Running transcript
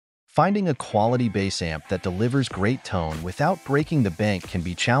Finding a quality bass amp that delivers great tone without breaking the bank can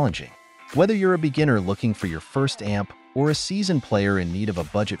be challenging. Whether you're a beginner looking for your first amp or a seasoned player in need of a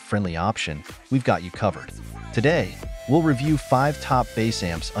budget-friendly option, we've got you covered. Today, we'll review 5 top bass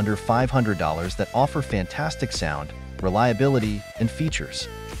amps under $500 that offer fantastic sound, reliability, and features.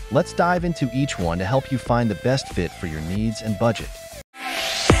 Let's dive into each one to help you find the best fit for your needs and budget.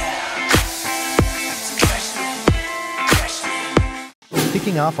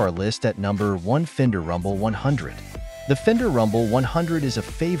 Kicking off our list at number 1, Fender Rumble 100. The Fender Rumble 100 is a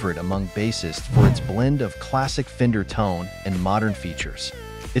favorite among bassists for its blend of classic Fender tone and modern features.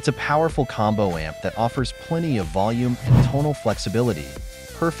 It's a powerful combo amp that offers plenty of volume and tonal flexibility,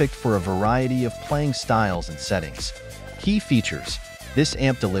 perfect for a variety of playing styles and settings. Key features: this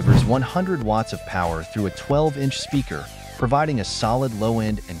amp delivers 100 watts of power through a 12-inch speaker, providing a solid low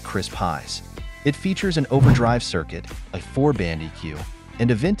end and crisp highs. It features an overdrive circuit, a 4-band EQ, and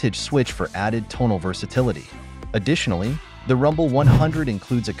a vintage switch for added tonal versatility. Additionally, the Rumble 100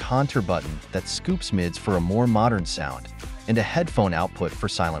 includes a contour button that scoops mids for a more modern sound, and a headphone output for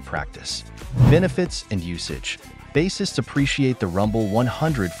silent practice. Benefits and usage: bassists appreciate the Rumble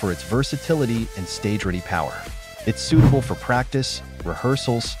 100 for its versatility and stage-ready power. It's suitable for practice,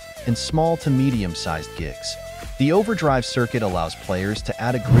 rehearsals, and small to medium-sized gigs. The overdrive circuit allows players to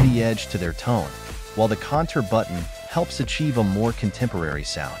add a gritty edge to their tone, while the contour button helps achieve a more contemporary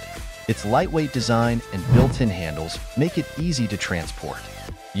sound. Its lightweight design and built-in handles make it easy to transport.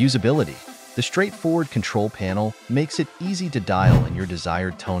 Usability: the straightforward control panel makes it easy to dial in your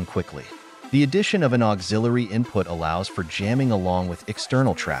desired tone quickly. The addition of an auxiliary input allows for jamming along with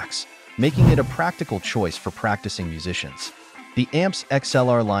external tracks, making it a practical choice for practicing musicians. The amp's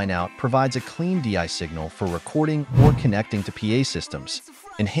XLR line-out provides a clean DI signal for recording or connecting to PA systems,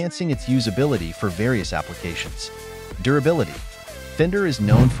 enhancing its usability for various applications. Durability: Fender is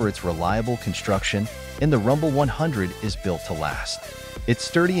known for its reliable construction, and the Rumble 100 is built to last. Its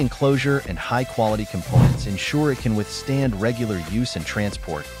sturdy enclosure and high-quality components ensure it can withstand regular use and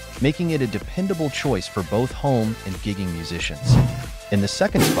transport, making it a dependable choice for both home and gigging musicians. In the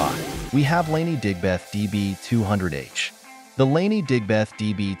second spot, we have Laney Digbeth DB200H. The Laney Digbeth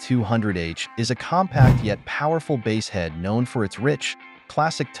DB200H is a compact yet powerful bass head known for its rich,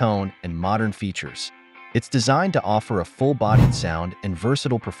 classic tone and modern features. It's designed to offer a full-bodied sound and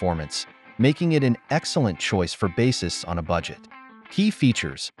versatile performance, making it an excellent choice for bassists on a budget. Key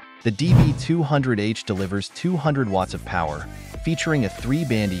features: the DB200H delivers 200 watts of power, featuring a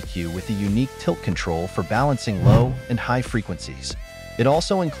 3-band EQ with a unique tilt control for balancing low and high frequencies. It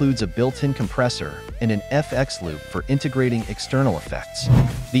also includes a built-in compressor and an FX loop for integrating external effects.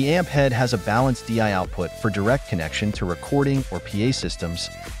 The amp head has a balanced DI output for direct connection to recording or PA systems,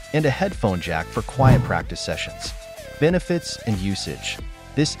 and a headphone jack for quiet practice sessions. Benefits and usage: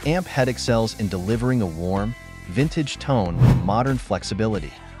 this amp head excels in delivering a warm, vintage tone with modern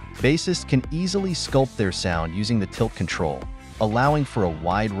flexibility. Bassists can easily sculpt their sound using the tilt control, allowing for a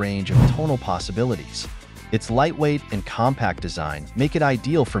wide range of tonal possibilities. Its lightweight and compact design make it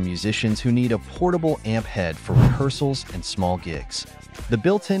ideal for musicians who need a portable amp head for rehearsals and small gigs. The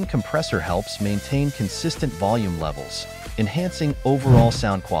built-in compressor helps maintain consistent volume levels, enhancing overall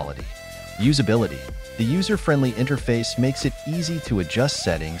sound quality. Usability: the user-friendly interface makes it easy to adjust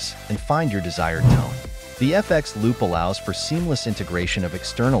settings and find your desired tone. The FX loop allows for seamless integration of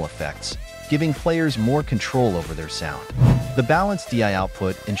external effects, giving players more control over their sound. The balanced DI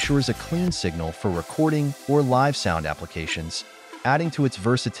output ensures a clean signal for recording or live sound applications, adding to its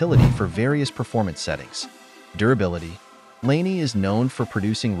versatility for various performance settings. Durability: Laney is known for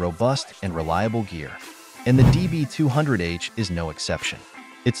producing robust and reliable gear, and the DB200H is no exception.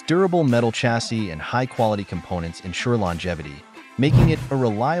 Its durable metal chassis and high-quality components ensure longevity, making it a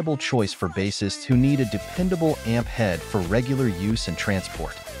reliable choice for bassists who need a dependable amp head for regular use and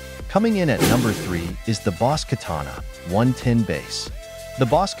transport. Coming in at number 3 is the Boss Katana 110 bass. The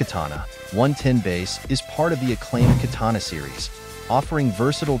Boss Katana 110 bass is part of the acclaimed Katana series, offering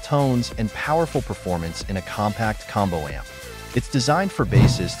versatile tones and powerful performance in a compact combo amp. It's designed for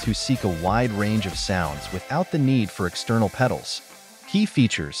bassists who seek a wide range of sounds without the need for external pedals. Key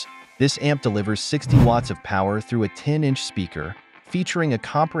features: this amp delivers 60 watts of power through a 10-inch speaker, featuring a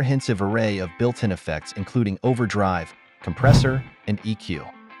comprehensive array of built-in effects including overdrive, compressor, and EQ.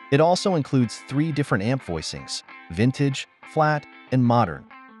 It also includes 3 different amp voicings: vintage, flat, and modern,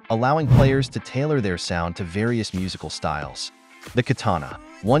 allowing players to tailor their sound to various musical styles. The Katana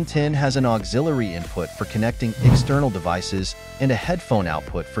 110 has an auxiliary input for connecting external devices and a headphone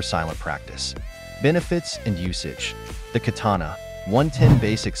output for silent practice. Benefits and usage: the Katana 110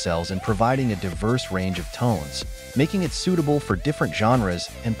 bass excels in providing a diverse range of tones, making it suitable for different genres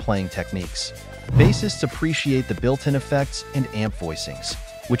and playing techniques. Bassists appreciate the built-in effects and amp voicings,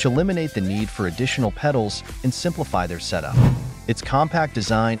 which eliminate the need for additional pedals and simplify their setup. Its compact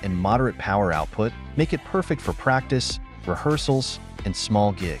design and moderate power output make it perfect for practice, rehearsals, and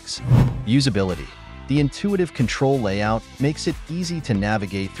small gigs. Usability. The intuitive control layout makes it easy to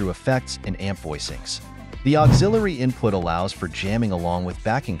navigate through effects and amp voicings. The auxiliary input allows for jamming along with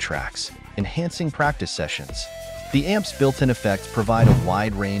backing tracks, enhancing practice sessions. The amp's built-in effects provide a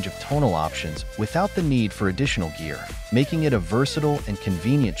wide range of tonal options without the need for additional gear, making it a versatile and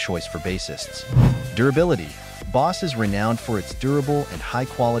convenient choice for bassists. Durability. Boss is renowned for its durable and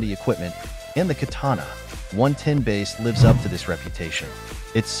high-quality equipment, and the Katana 110 bass lives up to this reputation.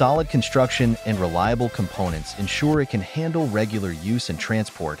 Its solid construction and reliable components ensure it can handle regular use and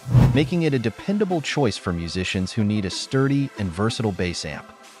transport, making it a dependable choice for musicians who need a sturdy and versatile bass amp.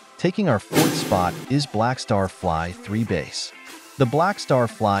 Taking our fourth spot is Blackstar Fly 3 bass. The Blackstar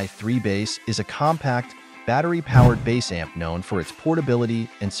Fly 3 bass is a compact, battery-powered bass amp known for its portability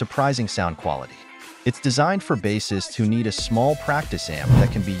and surprising sound quality. It's designed for bassists who need a small practice amp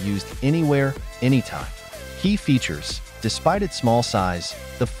that can be used anywhere, anytime. Key features. Despite its small size,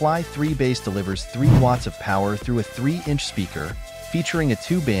 the Fly 3 bass delivers 3 watts of power through a 3-inch speaker, featuring a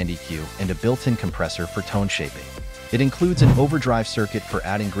 2-band EQ and a built-in compressor for tone shaping. It includes an overdrive circuit for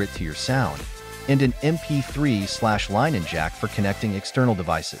adding grit to your sound, and an MP3/line-in jack for connecting external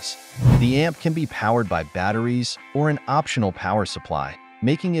devices. The amp can be powered by batteries or an optional power supply,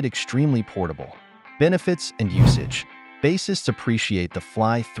 making it extremely portable. Benefits and usage. Bassists appreciate the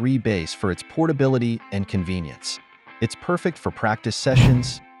Fly 3 bass for its portability and convenience. It's perfect for practice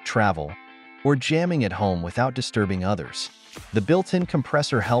sessions, travel, or jamming at home without disturbing others. The built-in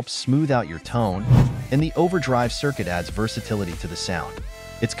compressor helps smooth out your tone, and the overdrive circuit adds versatility to the sound.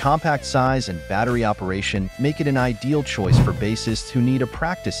 Its compact size and battery operation make it an ideal choice for bassists who need a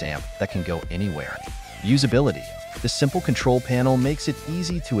practice amp that can go anywhere. Usability. The simple control panel makes it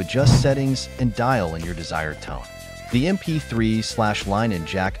easy to adjust settings and dial in your desired tone. The MP3/line-in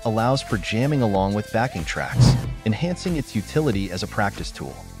jack allows for jamming along with backing tracks, enhancing its utility as a practice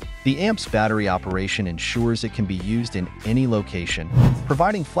tool. The amp's battery operation ensures it can be used in any location,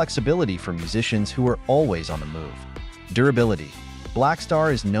 providing flexibility for musicians who are always on the move. Durability.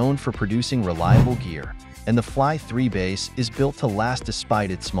 Blackstar is known for producing reliable gear, and the Fly 3 bass is built to last despite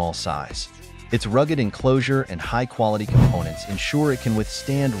its small size. Its rugged enclosure and high-quality components ensure it can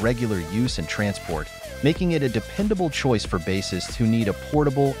withstand regular use and transport, making it a dependable choice for bassists who need a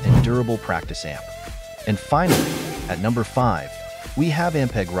portable and durable practice amp. And finally, at number 5, we have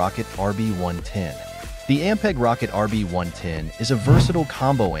Ampeg Rocket RB110. The Ampeg Rocket RB110 is a versatile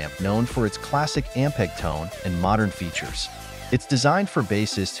combo amp known for its classic Ampeg tone and modern features. It's designed for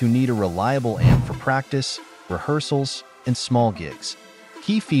bassists who need a reliable amp for practice, rehearsals, and small gigs.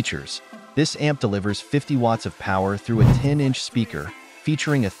 Key features. This amp delivers 50 watts of power through a 10-inch speaker,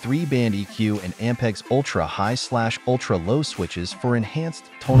 featuring a 3-band EQ and Ampeg's ultra-high/ultra-low switches for enhanced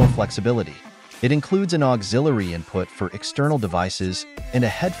tonal flexibility. It includes an auxiliary input for external devices and a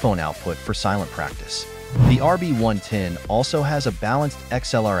headphone output for silent practice. The RB110 also has a balanced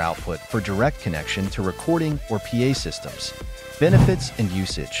XLR output for direct connection to recording or PA systems. Benefits and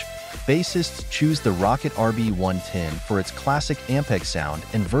usage. Bassists choose the Rocket RB110 for its classic Ampeg sound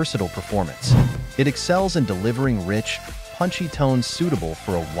and versatile performance. It excels in delivering rich, punchy tones suitable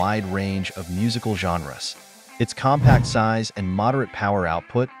for a wide range of musical genres. Its compact size and moderate power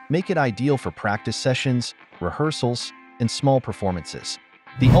output make it ideal for practice sessions, rehearsals, and small performances.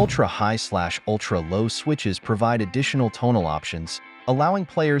 The ultra-high/ultra-low switches provide additional tonal options, allowing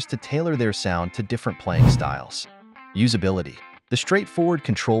players to tailor their sound to different playing styles. Usability. The straightforward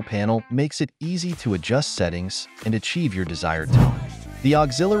control panel makes it easy to adjust settings and achieve your desired tone. The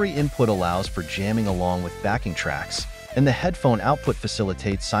auxiliary input allows for jamming along with backing tracks, and the headphone output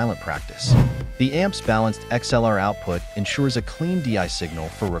facilitates silent practice. The amp's balanced XLR output ensures a clean DI signal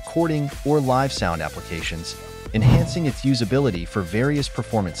for recording or live sound applications, enhancing its usability for various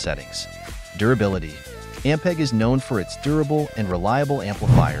performance settings. Durability. Ampeg is known for its durable and reliable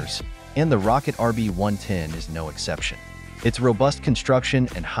amplifiers, and the Rocket RB110 is no exception. Its robust construction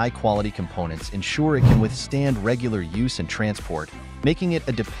and high-quality components ensure it can withstand regular use and transport, making it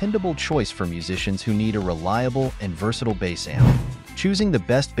a dependable choice for musicians who need a reliable and versatile bass amp. Choosing the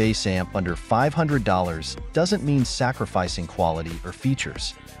best bass amp under $500 doesn't mean sacrificing quality or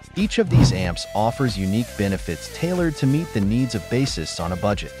features. Each of these amps offers unique benefits tailored to meet the needs of bassists on a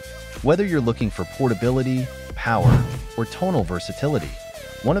budget. Whether you're looking for portability, power, or tonal versatility,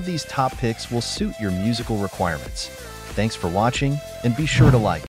 one of these top picks will suit your musical requirements. Thanks for watching, and be sure to like,